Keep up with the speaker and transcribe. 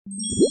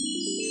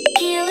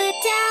Peel it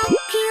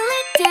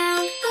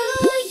down,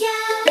 ooh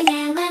yeah.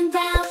 Banana and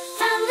brown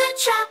from the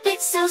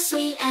tropics, so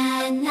sweet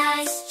and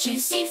nice.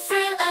 Juicy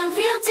fruit, a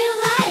real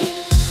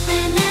delight.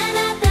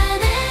 Banana,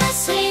 banana,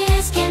 sweet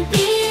as can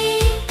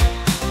be.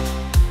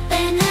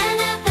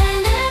 Banana,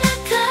 banana,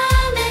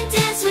 come and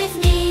dance with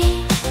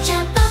me.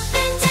 Jump up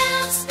and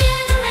down,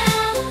 spin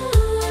around.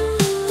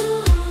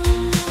 Ooh.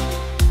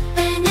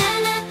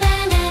 Banana,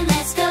 banana,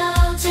 let's go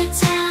to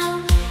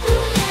town.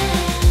 Ooh yeah.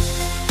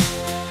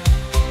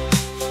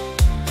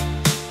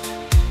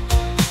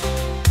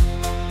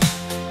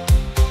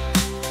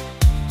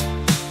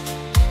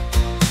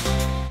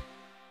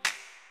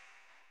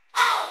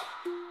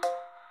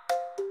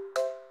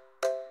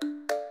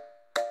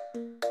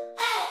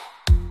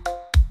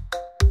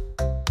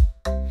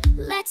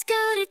 Let's go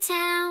to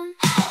town.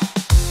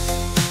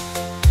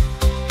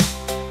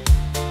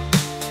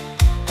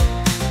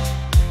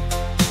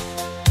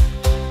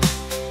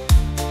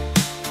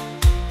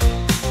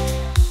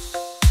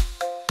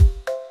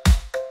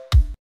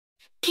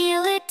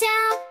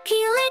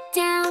 Peel it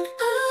down,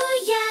 ooh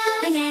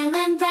yeah. Banana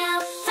and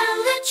brown from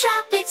the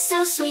tropics,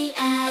 so sweet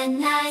and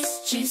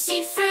nice.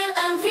 Juicy fruit,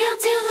 a real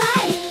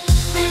delight.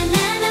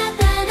 Banana,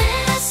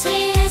 banana,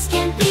 sweet as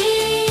can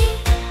be.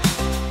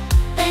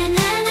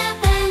 Banana,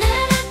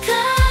 banana,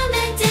 come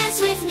and dance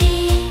with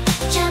me.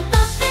 Jump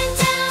up and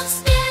down,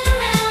 spin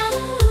around.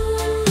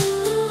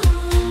 Ooh.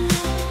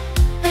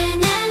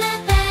 Banana,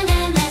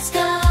 banana, let's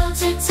go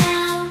to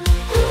town.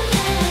 Ooh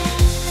yeah.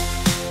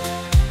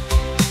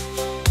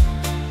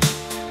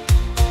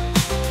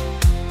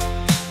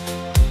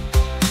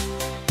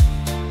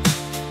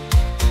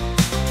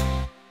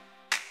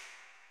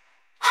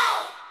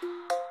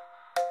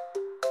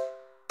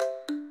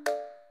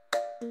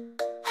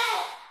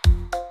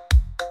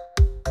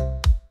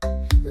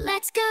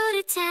 Let's go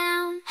to town.